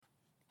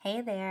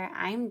Hey there,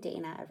 I'm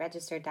Dana, a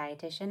registered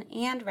dietitian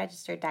and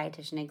registered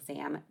dietitian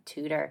exam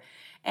tutor.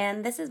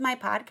 And this is my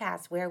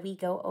podcast where we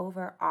go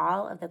over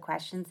all of the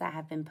questions that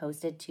have been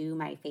posted to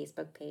my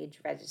Facebook page,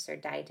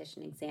 Registered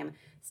Dietitian Exam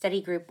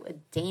Study Group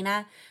with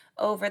Dana,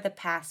 over the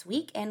past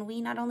week. And we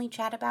not only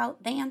chat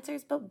about the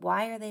answers, but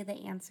why are they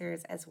the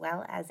answers, as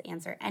well as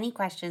answer any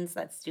questions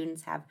that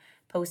students have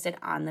posted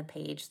on the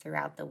page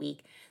throughout the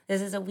week.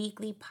 This is a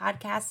weekly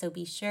podcast, so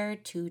be sure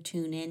to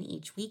tune in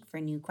each week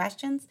for new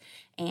questions.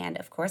 And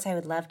of course, I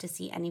would love to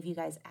see any of you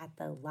guys at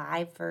the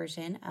live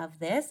version of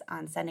this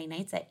on Sunday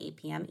nights at 8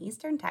 p.m.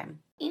 Eastern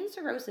Time. In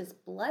cirrhosis,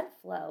 blood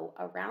flow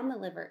around the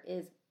liver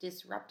is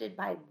disrupted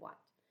by what?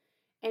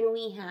 And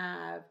we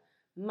have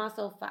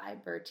muscle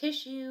fiber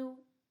tissue,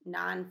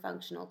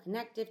 non-functional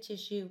connective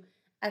tissue,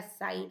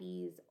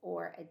 ascites,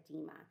 or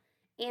edema.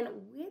 And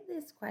with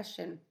this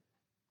question,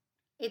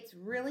 it's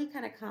really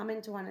kind of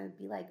common to want to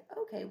be like,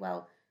 okay,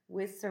 well,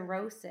 with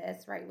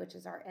cirrhosis, right, which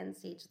is our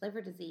end-stage liver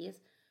disease,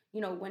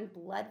 when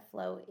blood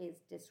flow is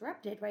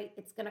disrupted, right,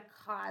 it's going to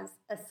cause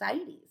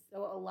ascites.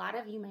 So a lot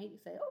of you might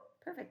say, oh,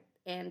 perfect,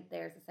 and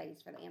there's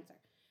ascites for the answer.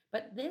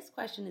 But this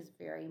question is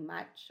very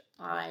much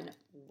on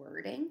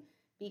wording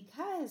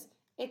because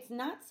it's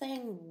not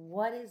saying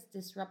what is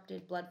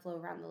disrupted blood flow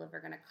around the liver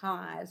going to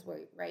cause, where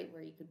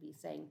you could be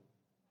saying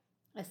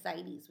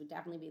ascites would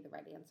definitely be the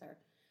right answer.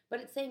 But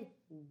it's saying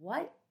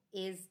what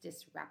is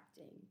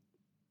disrupting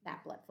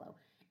that blood flow.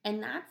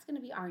 And that's going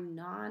to be our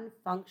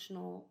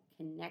non-functional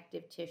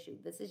connective tissue.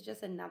 This is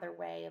just another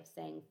way of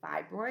saying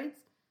fibroids.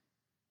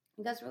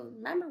 Because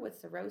remember, with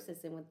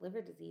cirrhosis and with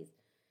liver disease,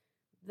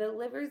 the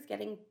liver is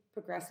getting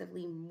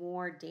progressively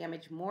more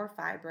damaged, more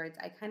fibroids.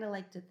 I kind of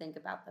like to think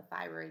about the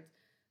fibroids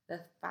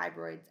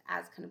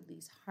as kind of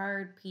these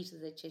hard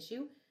pieces of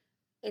tissue.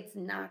 It's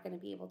not going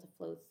to be able to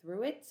flow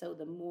through it. So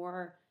the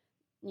more,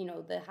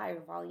 the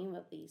higher volume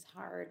of these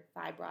hard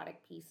fibrotic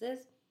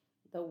pieces,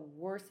 the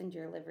worsened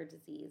your liver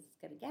disease is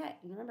going to get.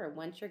 And remember,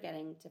 once you're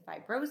getting to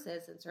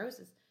fibrosis and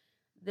cirrhosis,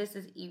 this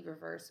is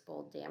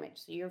irreversible damage.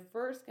 So you're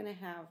first going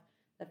to have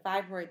the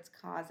fibroids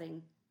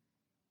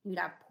you'd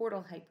have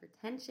portal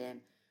hypertension,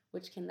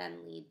 which can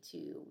then lead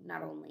to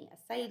not only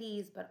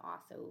ascites, but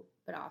also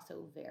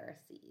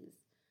varices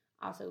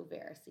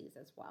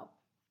as well.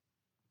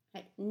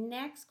 Okay,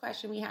 next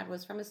question we had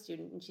was from a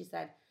student, and she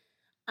said,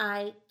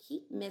 I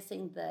keep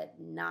missing the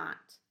not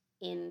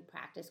in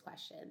practice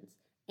questions,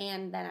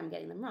 and then I'm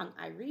getting them wrong.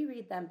 I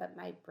reread them, but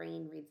my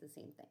brain reads the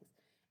same things.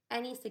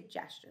 Any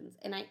suggestions?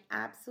 And I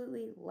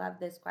absolutely love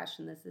this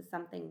question. This is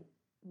something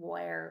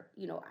where,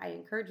 I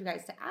encourage you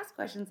guys to ask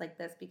questions like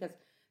this because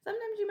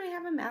sometimes you might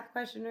have a math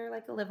question or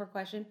like a liver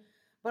question,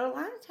 but a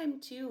lot of time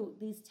too,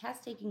 these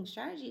test-taking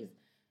strategies,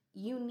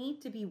 you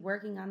need to be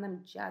working on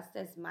them just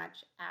as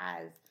much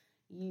as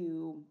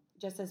you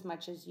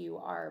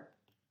are,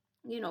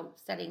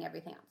 studying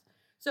everything else.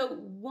 So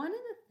one of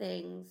the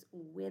things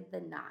with the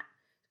not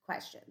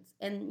questions,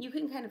 and you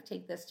can kind of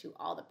take this to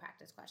all the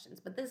practice questions,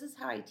 but this is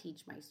how I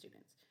teach my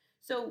students.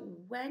 So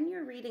when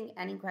you're reading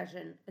any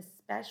question,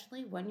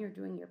 especially when you're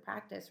doing your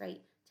practice,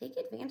 right, take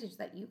advantage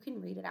that you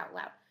can read it out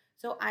loud.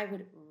 So I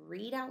would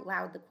read out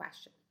loud the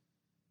question,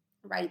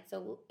 right?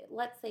 So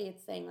let's say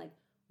it's saying like,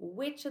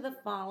 which of the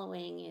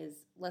following is,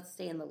 let's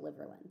stay in the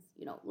liver lens,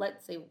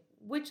 let's say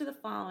which of the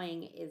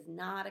following is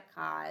not a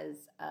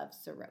cause of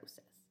cirrhosis,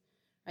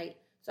 right?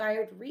 So I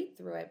would read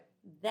through it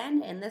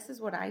then, and this is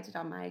what I did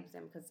on my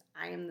exam because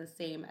I am the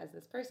same as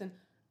this person.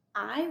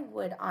 I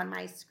would, on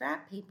my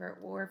scrap paper,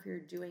 or if you're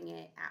doing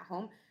it at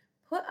home,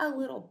 put a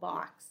little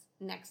box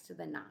next to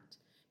the not.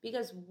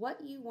 Because what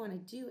you want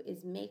to do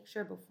is make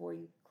sure before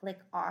you click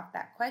off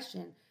that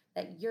question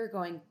that you're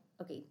going,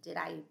 okay, did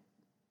I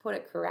put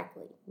it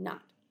correctly?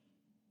 Not.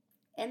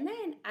 And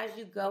then as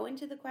you go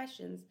into the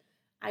questions,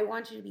 I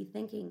want you to be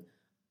thinking,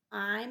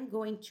 I'm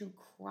going to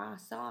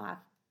cross off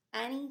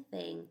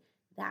anything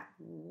that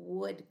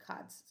would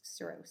cause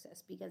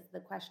cirrhosis, because the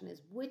question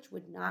is which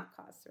would not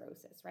cause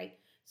cirrhosis, right?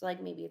 So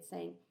like maybe it's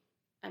saying,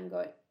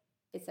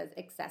 it says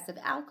excessive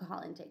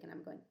alcohol intake, and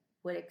I'm going,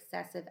 would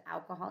excessive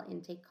alcohol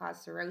intake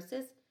cause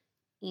cirrhosis?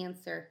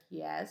 Answer,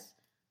 yes.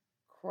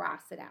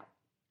 Cross it out.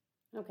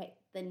 Okay,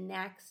 the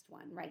next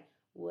one, right?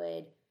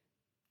 Would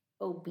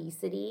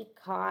obesity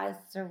cause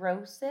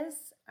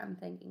cirrhosis? I'm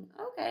thinking,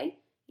 okay,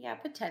 yeah,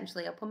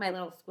 potentially. I'll put my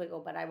little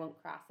squiggle, but I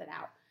won't cross it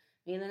out.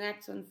 Maybe the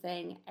next one's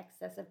saying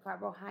excessive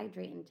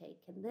carbohydrate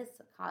intake. Can this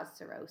cause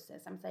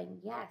cirrhosis? I'm saying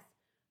yes,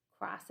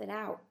 cross it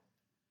out.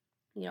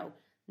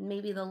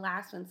 Maybe the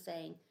last one's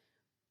saying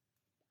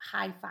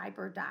high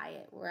fiber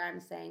diet, where I'm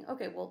saying,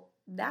 okay, well,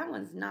 that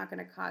one's not going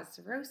to cause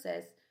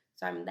cirrhosis.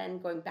 So I'm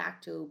then going back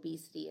to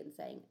obesity and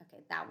saying,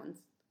 okay, that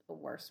one's a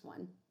worse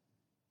one.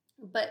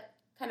 But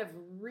kind of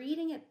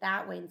reading it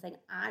that way and saying,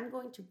 I'm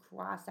going to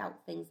cross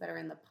out things that are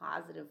in the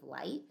positive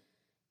light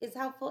is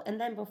helpful.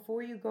 And then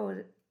before you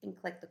go and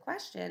click the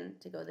question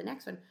to go to the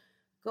next one,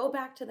 go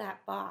back to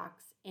that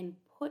box and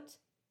put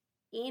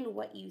in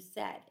what you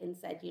said and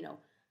said,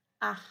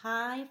 a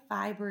high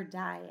fiber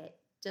diet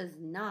does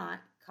not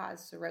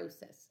cause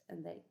cirrhosis.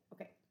 And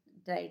okay,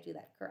 did I do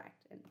that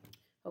correct? And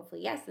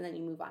yes, and then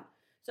you move on.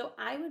 So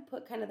I would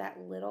put kind of that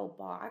little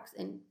box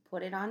and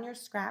put it on your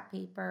scrap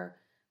paper,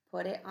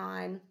 put it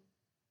on,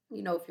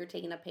 if you're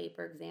taking a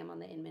paper exam on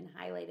the Inman,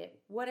 highlight it,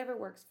 whatever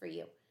works for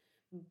you.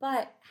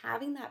 But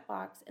having that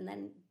box and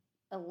then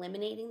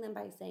eliminating them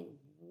by saying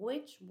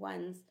which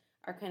ones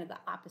are kind of the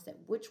opposite,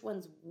 which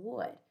ones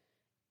would,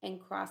 and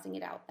crossing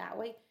it out that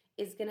way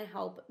is going to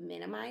help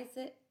minimize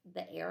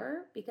the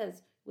error,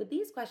 because with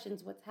these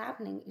questions, what's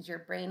happening is your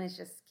brain is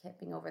just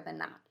skipping over the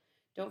not.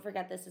 Don't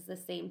forget, this is the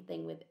same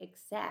thing with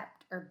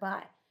except or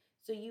but.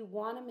 So you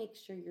want to make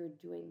sure you're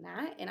doing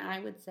that. And I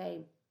would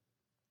say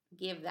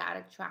give that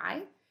a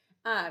try.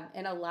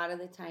 And a lot of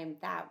the time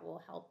that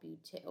will help you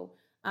too.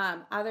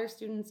 Other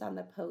students on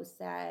the post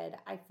said,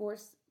 I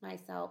forced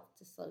myself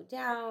to slow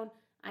down.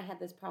 I had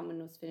this problem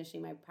when I was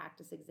finishing my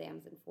practice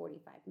exams in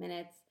 45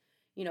 minutes,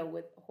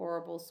 with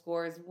horrible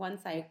scores.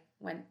 Once I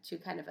went to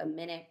kind of a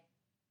minute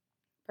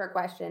per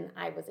question,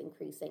 I was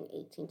increasing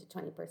 18 to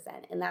 20%.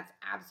 And that's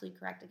absolutely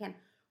correct. Again,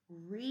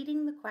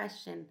 reading the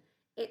question,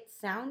 it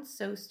sounds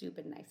so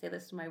stupid. And I say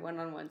this to my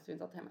one-on-one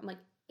students all the time. I'm like,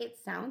 it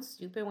sounds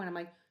stupid when I'm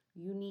like,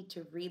 you need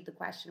to read the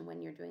question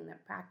when you're doing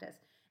that practice.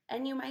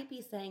 And you might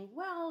be saying,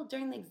 well,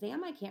 during the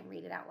exam, I can't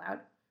read it out loud.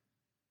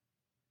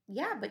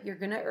 Yeah, but you're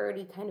going to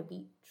already kind of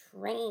be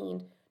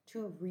trained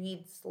to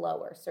read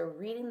slower. So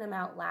reading them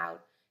out loud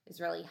is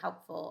really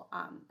helpful.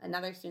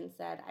 Another student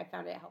said, I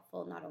found it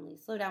helpful not only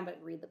slow down, but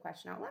read the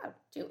question out loud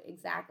too.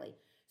 Exactly.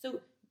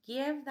 So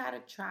give that a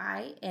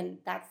try. And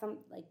that's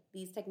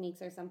these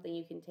techniques are something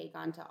you can take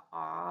on to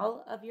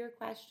all of your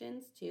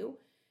questions too.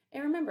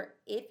 And remember,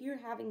 if you're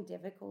having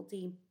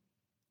difficulty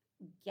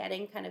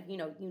getting kind of,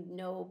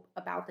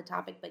 about the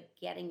topic, but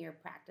getting your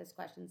practice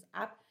questions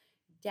up,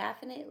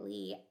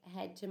 definitely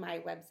head to my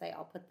website.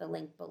 I'll put the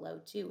link below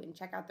too, and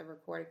check out the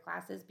recorded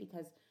classes,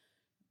 because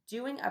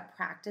doing a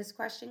practice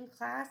question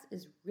class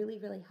is really,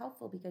 really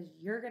helpful, because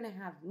you're going to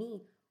have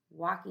me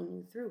walking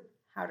you through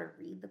how to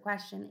read the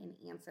question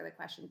and answer the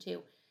question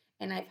too.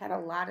 And I've had a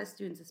lot of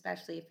students,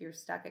 especially if you're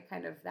stuck at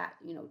kind of that,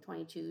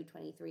 22,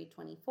 23,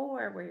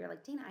 24, where you're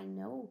like, Dana, I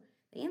know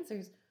the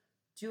answers.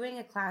 Doing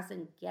a class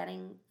and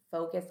getting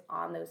focused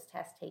on those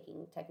test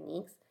taking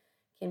techniques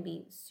can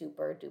be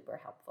super duper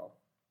helpful.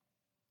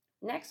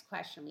 Next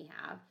question we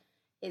have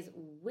is,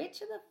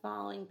 which of the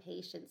following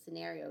patient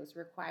scenarios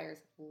requires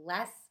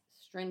less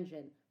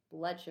stringent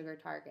blood sugar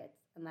targets?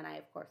 And then I,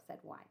 of course, said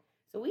why.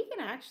 So we can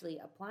actually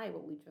apply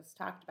what we just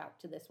talked about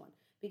to this one,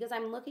 because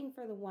I'm looking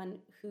for the one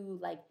who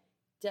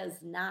does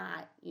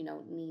not,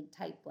 need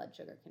tight blood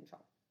sugar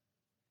control.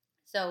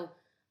 So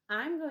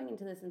I'm going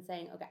into this and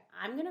saying, okay,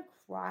 I'm going to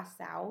cross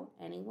out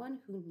anyone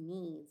who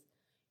needs,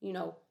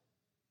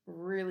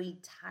 really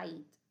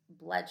tight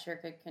blood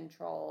sugar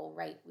control,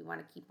 right? We want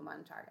to keep them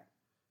on target.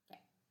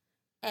 Okay.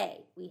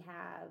 A, we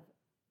have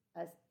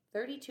a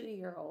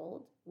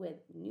 32-year-old with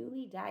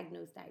newly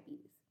diagnosed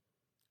diabetes.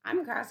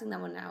 I'm crossing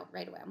that one out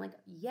right away. I'm like,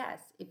 yes,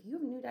 if you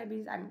have new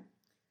diabetes, I'm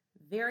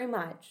very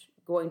much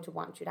going to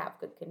want you to have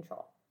good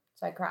control.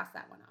 So I cross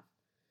that one off.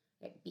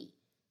 Okay, B,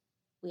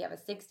 we have a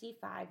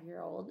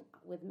 65-year-old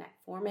with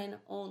metformin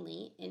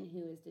only and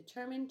who is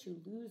determined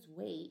to lose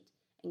weight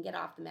and get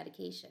off the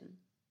medication.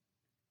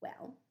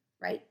 Well,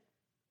 right?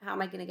 How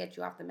am I going to get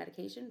you off the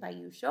medication? By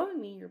you showing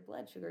me your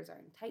blood sugars are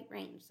in tight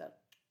range. So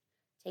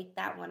take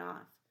that one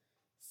off.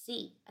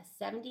 C,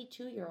 a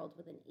 72-year-old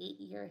with an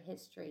 8-year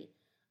history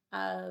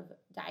of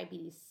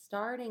diabetes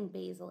starting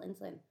basal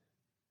insulin.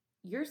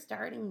 You're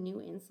starting new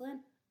insulin.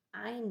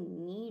 I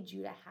need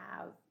you to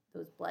have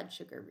those blood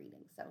sugar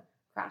readings. So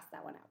cross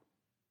that one out.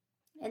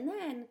 And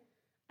then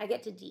I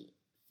get to D,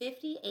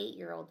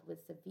 58-year-old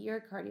with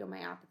severe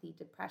cardiomyopathy,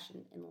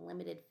 depression, and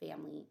limited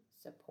family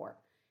support.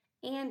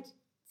 And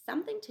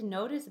something to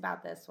notice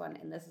about this one,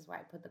 and this is why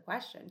I put the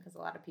question, because a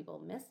lot of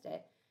people missed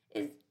it,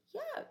 is,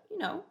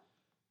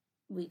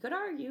 we could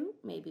argue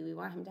maybe we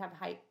want him to have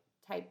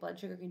tight blood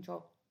sugar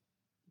control,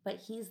 but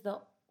he's the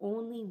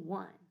only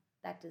one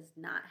that does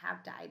not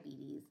have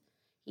diabetes.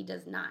 He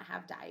does not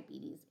have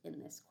diabetes in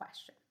this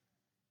question.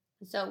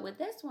 So with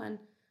this one,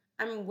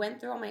 I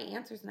went through all my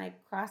answers and I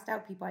crossed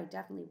out people I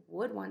definitely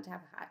would want to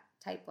have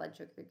tight blood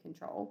sugar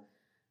control,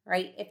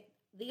 right? If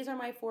these are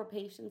my 4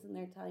 patients and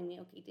they're telling me,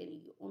 okay, Dana,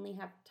 you only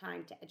have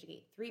time to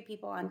educate 3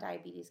 people on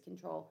diabetes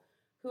control.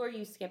 Who are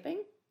you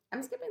skipping?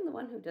 I'm skipping the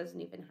one who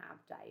doesn't even have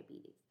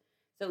diabetes.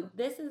 So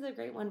this is a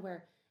great one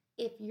where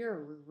if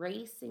you're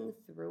racing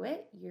through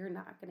it, you're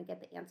not going to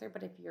get the answer.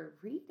 But if you're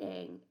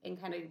reading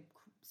and kind of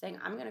saying,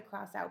 I'm going to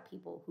cross out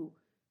people who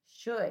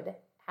should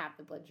have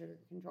the blood sugar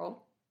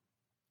control,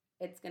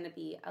 it's going to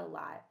be a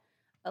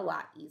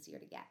lot easier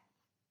to get.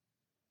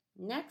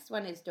 Next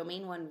one is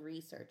domain 1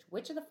 research.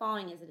 Which of the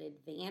following is an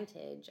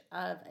advantage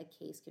of a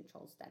case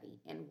control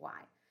study and why?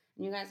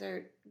 And you guys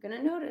are going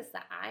to notice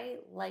that I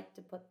like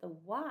to put the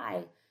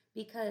why,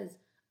 because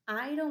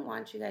I don't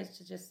want you guys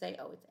to just say,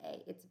 oh, it's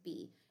A, it's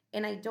B.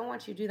 And I don't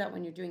want you to do that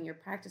when you're doing your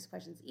practice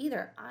questions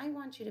either. I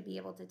want you to be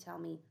able to tell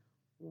me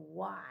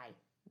why.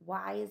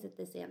 Why is it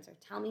this answer?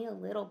 Tell me a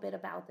little bit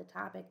about the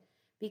topic,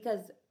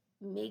 because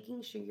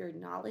making sure your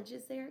knowledge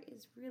is there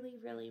is really,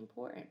 really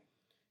important.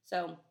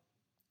 So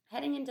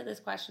heading into this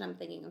question, I'm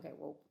thinking, okay,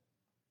 well,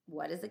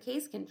 what is a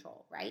case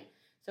control, right?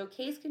 So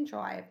case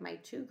control, I have my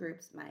two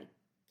groups, my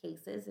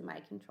cases and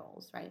my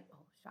controls, right?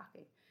 Oh,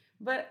 shocking.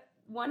 But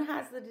one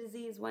has the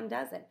disease, one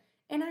doesn't.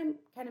 And I'm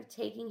kind of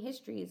taking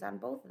histories on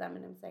both of them,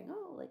 and I'm saying,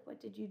 oh, like, what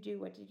did you do?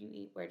 What did you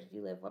eat? Where did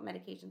you live? What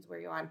medications were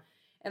you on?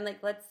 And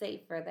like, let's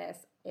say for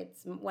this,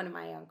 it's one of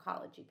my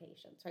oncology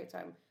patients, right? So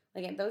I'm,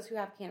 again, those who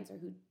have cancer,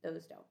 who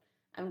those don't.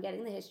 I'm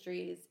getting the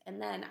histories,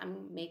 and then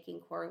I'm making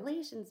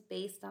correlations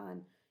based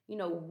on,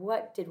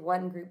 what did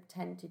one group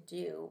tend to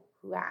do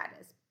who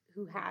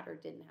had or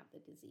didn't have the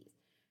disease.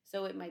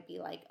 So it might be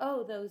like,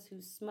 oh, those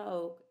who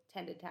smoke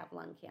tended to have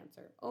lung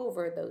cancer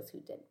over those who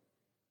didn't.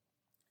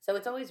 So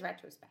it's always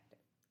retrospective.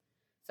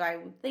 So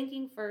I'm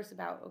thinking first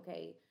about,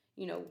 okay,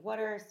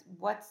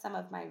 what's some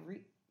of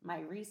my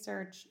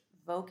research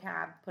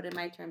vocab, put in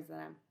my terms, and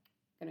then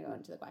I'm going to go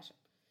into the question.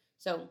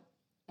 So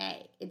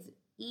A, it's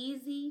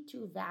easy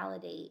to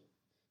validate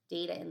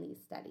data in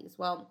these studies.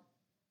 Well,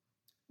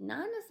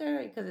 not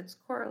necessarily because it's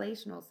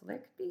correlational, so there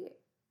could be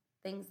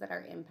things that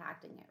are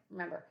impacting it.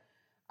 Remember,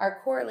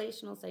 our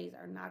correlational studies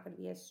are not going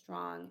to be as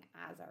strong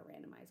as our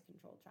randomized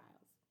controlled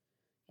trials.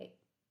 Okay.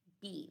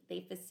 B,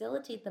 they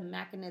facilitate the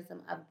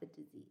mechanism of the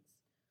disease.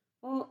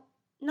 Well,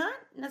 not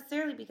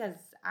necessarily because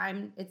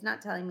it's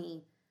not telling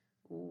me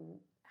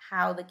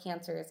how the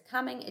cancer is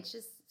coming. It's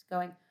just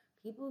going,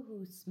 people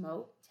who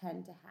smoke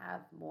tend to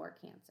have more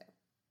cancer.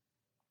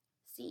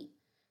 C,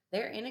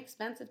 they're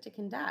inexpensive to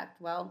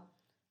conduct. Well,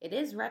 it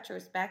is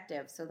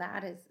retrospective, so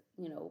that is,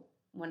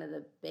 one of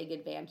the big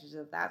advantages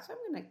of that. So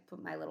I'm going to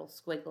put my little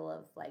squiggle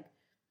of like,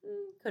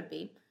 could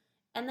be.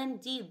 And then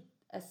D,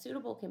 a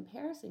suitable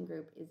comparison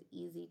group is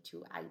easy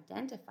to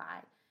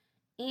identify.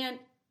 And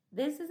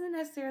this isn't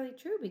necessarily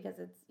true because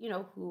it's,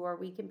 who are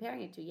we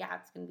comparing it to? Yeah,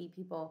 it's going to be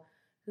people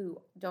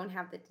who don't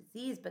have the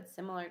disease, but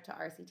similar to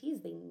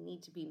RCTs, they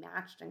need to be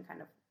matched and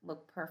kind of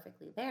look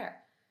perfectly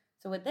there.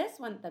 So with this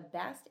one, the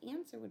best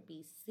answer would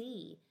be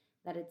C,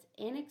 that it's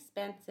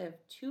inexpensive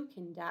to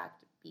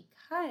conduct,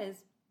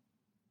 because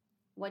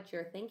what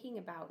you're thinking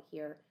about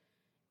here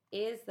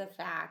is the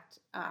fact,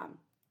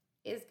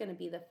 is going to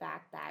be the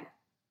fact that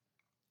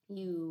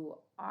you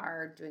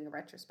are doing a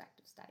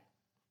retrospective study.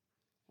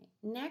 Okay.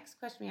 Next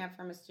question we have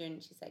from a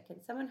student. She said,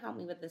 can someone help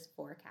me with this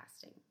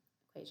forecasting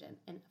equation?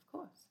 And of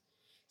course.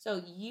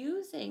 So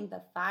using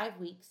the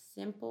 5-week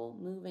simple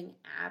moving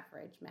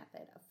average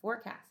method of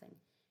forecasting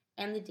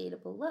and the data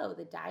below,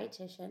 the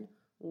dietitian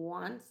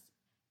wants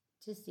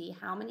to see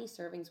how many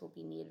servings will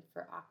be needed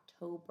for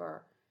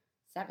October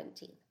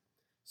 17th.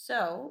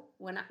 So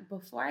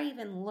before I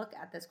even look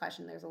at this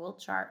question, there's a little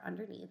chart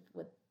underneath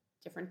with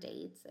different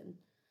dates and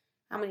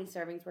how many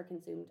servings were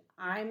consumed.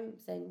 I'm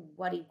saying,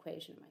 what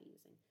equation am I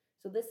using?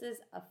 So this is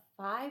a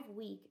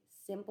 5-week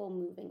simple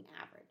moving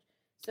average.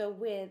 So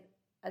with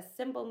a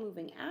simple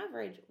moving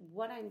average,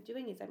 what I'm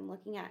doing is I'm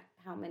looking at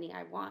how many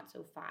I want,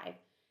 so 5,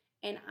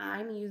 and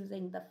I'm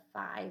using the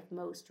 5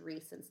 most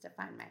recents to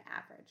find my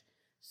average.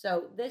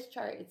 So this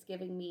chart, it's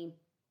giving me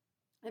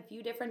a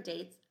few different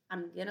dates.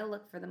 I'm going to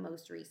look for the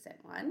most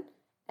recent one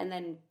and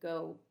then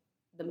go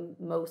the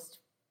most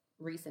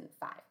recent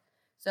 5.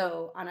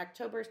 So on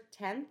October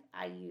 10th,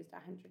 I used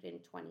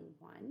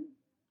 121.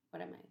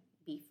 What am I?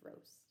 Beef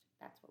roast.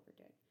 That's what we're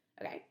doing.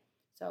 Okay.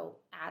 So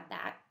add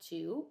that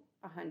to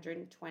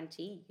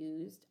 120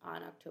 used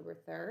on October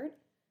 3rd.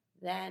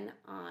 Then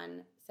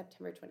on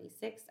September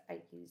 26th, I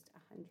used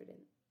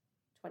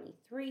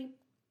 123.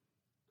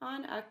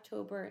 On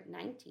October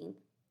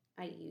 19th,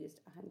 I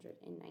used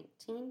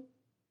 119.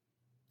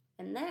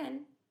 And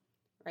then,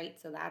 right,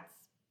 so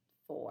that's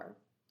 4.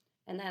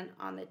 And then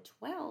on the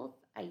 12th,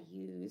 I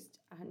used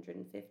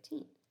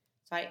 115.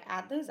 So I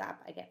add those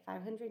up, I get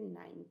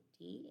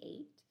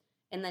 598,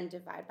 and then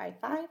divide by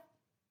 5,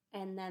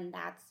 and then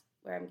that's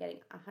where I'm getting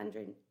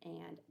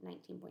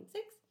 119.6.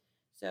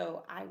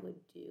 So I would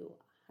do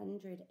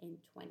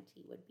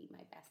 120 would be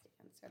my best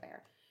answer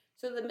there.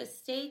 So the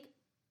mistake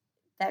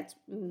that's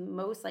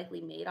most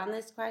likely made on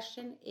this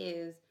question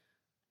is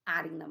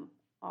adding them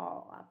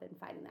all up and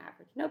finding the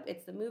average. Nope,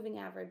 it's the moving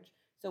average.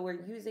 So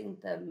we're using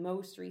the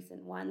most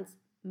recent ones.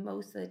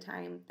 Most of the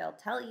time they'll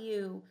tell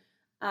you,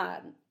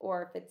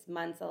 or if it's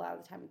months, a lot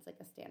of the time it's like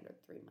a standard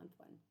 3-month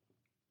one.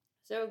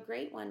 So a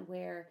great one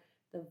where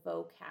the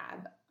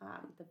vocab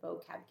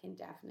can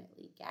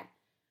definitely get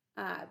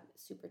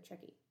super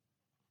tricky.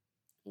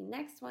 The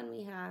next one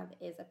we have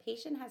is a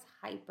patient has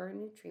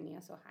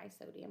hypernatremia, so high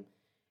sodium,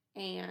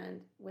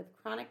 and with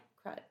chronic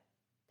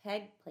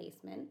PEG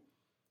placement,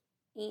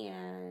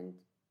 and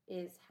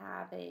is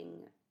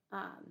having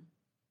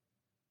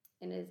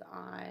and is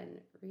on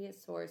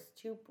Resource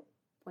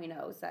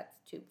 2.0, so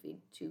that's tube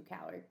feed 2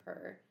 calorie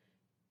per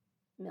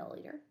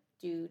milliliter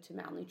due to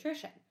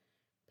malnutrition.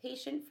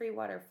 Patient free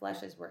water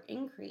flushes were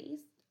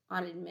increased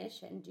on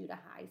admission due to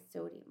high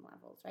sodium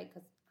levels, right?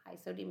 Because high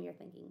sodium, you're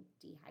thinking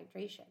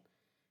dehydration.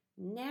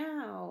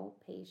 Now,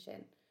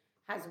 patient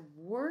has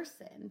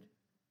worsened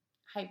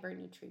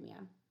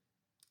hypernatremia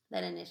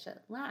than initial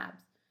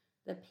labs.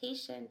 The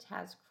patient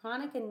has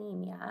chronic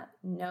anemia,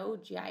 no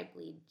GI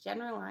bleed,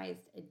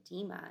 generalized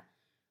edema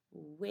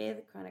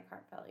with chronic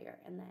heart failure,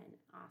 and then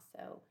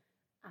also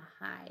a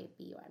high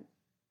BUN.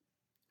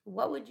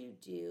 What would you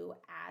do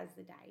as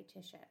the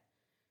dietitian?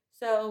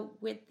 So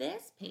with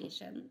this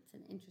patient, it's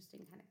an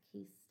interesting kind of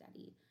case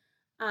study.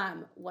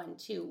 One,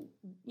 two,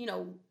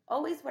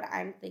 always what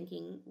I'm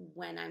thinking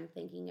when I'm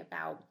thinking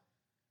about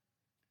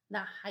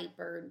the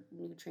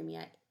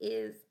hypernatremia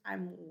is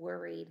I'm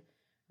worried,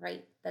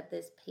 right, that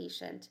this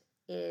patient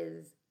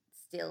is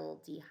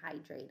still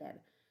dehydrated.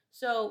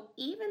 So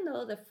even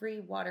though the free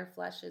water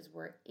flushes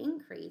were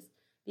increased,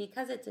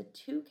 because it's a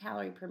 2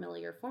 calorie per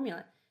milliliter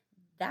formula,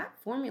 that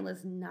formula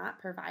is not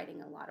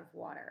providing a lot of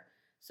water.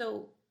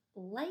 So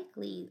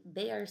likely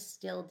they are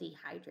still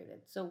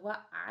dehydrated. So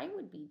what I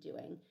would be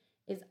doing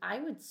is I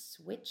would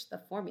switch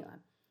the formula.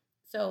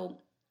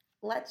 So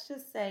let's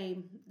just say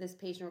this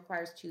patient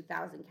requires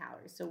 2,000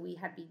 calories. So we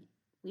had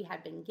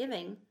been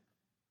giving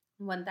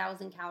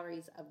 1,000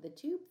 calories of the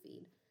tube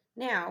feed.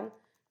 Now,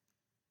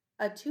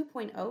 a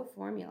 2.0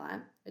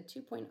 formula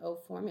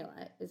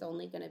is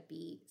only going to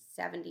be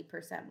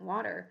 70%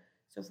 water.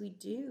 So if we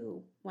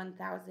do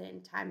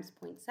 1,000 times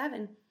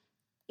 0.7,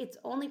 it's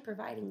only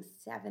providing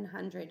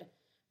 700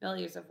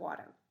 milliliters of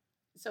water.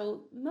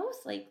 So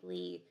most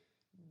likely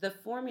the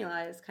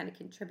formula is kind of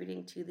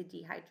contributing to the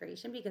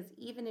dehydration, because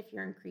even if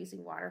you're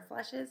increasing water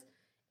flushes,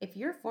 if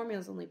your formula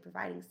is only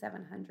providing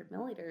 700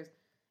 milliliters,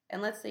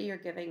 and let's say you're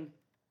giving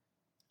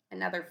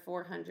another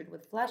 400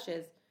 with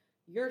flushes,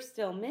 you're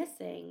still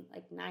missing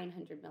like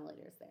 900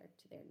 milliliters there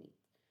to their needs.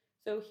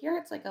 So here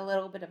it's like a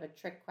little bit of a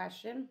trick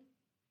question,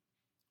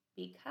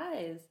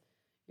 because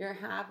you're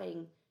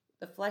having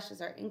the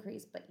flushes are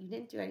increased, but you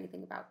didn't do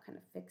anything about kind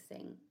of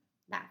fixing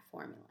that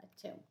formula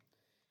too.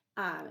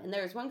 And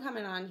there's one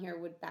comment on here,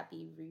 would that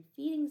be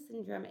refeeding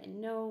syndrome?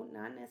 And no,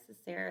 not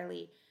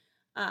necessarily.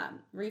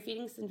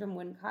 Refeeding syndrome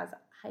wouldn't cause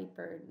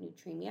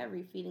hypernatremia.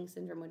 Refeeding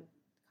syndrome would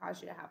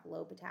cause you to have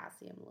low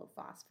potassium, low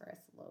phosphorus,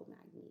 low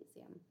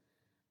magnesium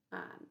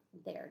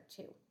there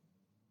too.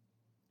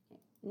 Okay.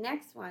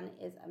 Next one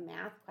is a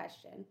math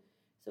question.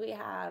 So we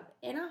have,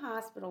 in a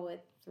hospital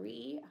with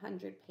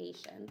 300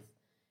 patients,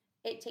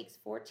 it takes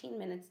 14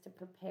 minutes to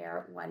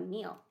prepare one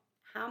meal.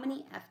 How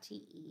many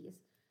FTEs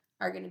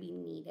are going to be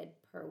needed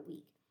per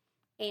week?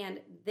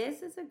 And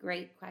this is a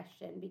great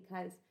question,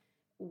 because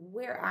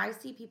where I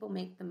see people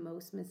make the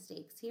most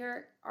mistakes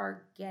here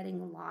are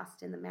getting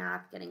lost in the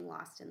math, getting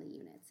lost in the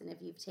units. And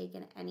if you've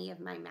taken any of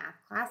my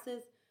math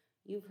classes,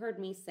 you've heard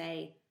me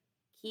say,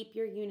 keep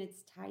your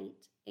units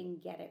tight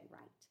and get it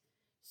right.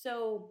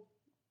 So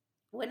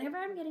whenever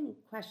I'm getting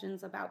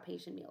questions about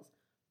patient meals,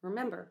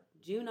 remember,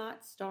 do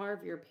not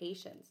starve your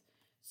patients.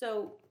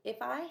 So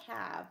if I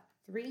have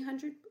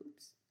 300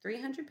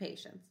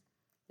 patients,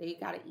 they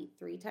got to eat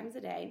 3 times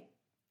a day,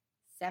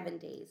 7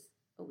 days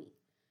a week.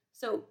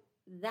 So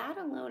that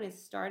alone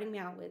is starting me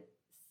out with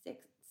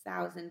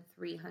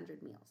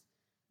 6,300 meals.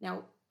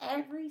 Now,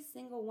 every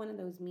single one of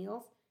those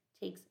meals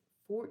takes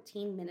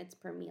 14 minutes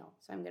per meal.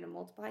 So I'm going to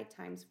multiply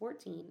times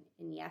 14.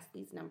 And yes,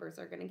 these numbers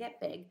are going to get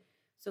big.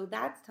 So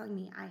that's telling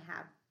me I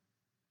have,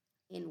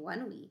 in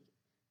 1 week,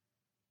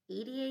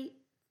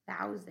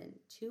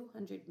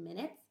 88,200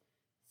 minutes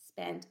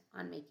spent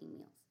on making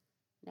meals.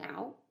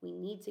 Now, we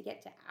need to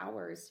get to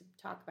hours to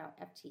talk about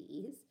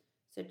FTEs.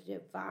 So to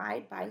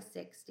divide by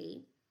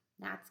 60,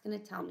 that's going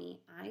to tell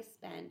me I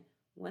spend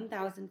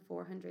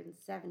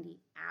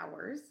 1,470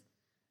 hours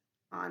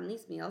on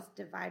these meals.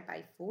 Divide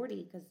by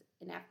 40, because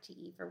an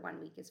FTE for 1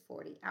 week is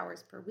 40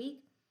 hours per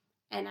week.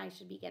 And I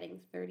should be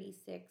getting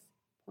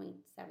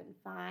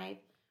 36.75,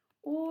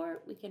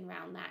 or we can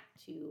round that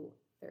to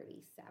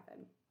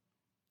 37.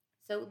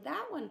 So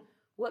that one,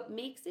 what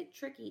makes it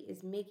tricky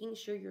is making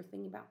sure you're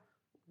thinking about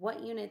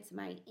what units am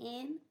I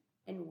in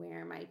and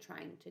where am I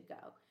trying to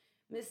go.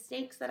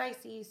 Mistakes that I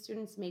see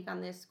students make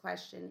on this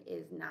question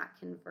is not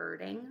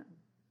converting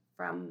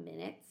from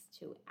minutes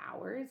to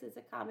hours is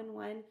a common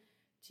one,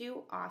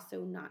 to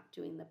also not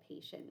doing the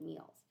patient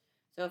meals.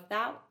 So if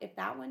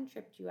that one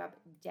tripped you up,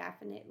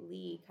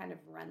 definitely kind of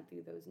run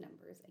through those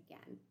numbers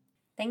again.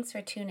 Thanks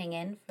for tuning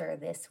in for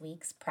this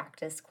week's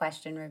practice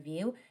question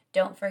review.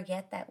 Don't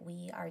forget that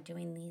we are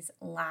doing these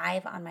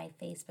live on my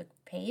Facebook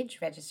page,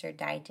 Registered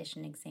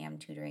Dietitian Exam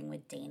Tutoring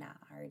with Dana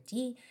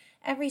RD,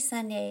 every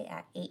Sunday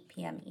at 8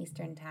 p.m.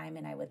 Eastern Time,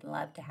 and I would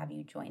love to have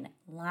you join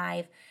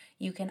live.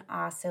 You can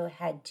also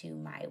head to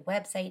my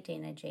website,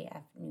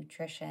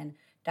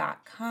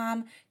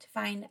 danajfnutrition.com, to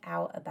find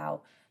out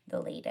about the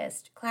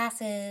latest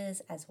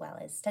classes as well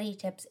as study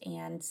tips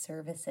and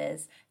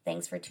services.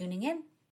 Thanks for tuning in.